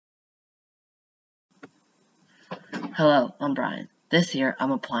Hello, I'm Bryan. This year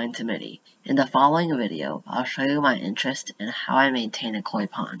I'm applying to Mitty. In the following video, I'll show you my interest and how I maintain a koi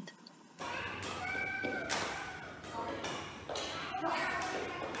pond.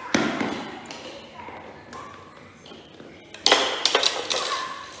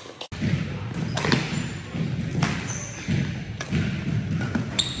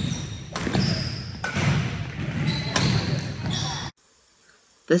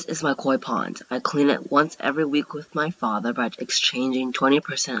 This is my koi pond. I clean it once every week with my father by exchanging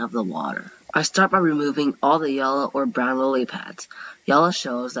 20% of the water. I start by removing all the yellow or brown lily pads. Yellow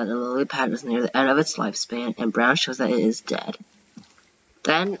shows that the lily pad is near the end of its lifespan, and brown shows that it is dead.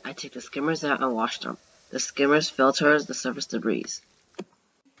 Then I take the skimmers out and wash them. The skimmers filters the surface debris.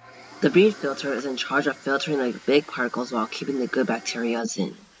 The bead filter is in charge of filtering the big particles while keeping the good bacteria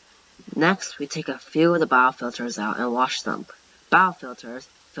in. Next, we take a few of the biofilters out and wash them. Biofilters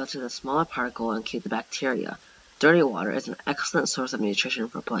filter the smaller particle and keep the bacteria. Dirty water is an excellent source of nutrition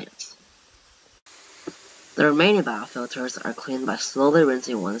for plants. The remaining biofilters are cleaned by slowly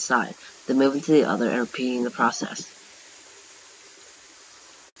rinsing one side, then moving to the other and repeating the process.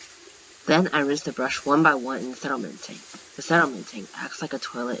 Then I rinse the brush one by one in the settlement tank. The settlement tank acts like a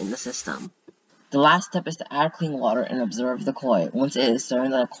toilet in the system. The last step is to add clean water and observe the koi. Once it is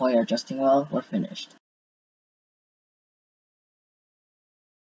certain that the koi are adjusting well, we're finished.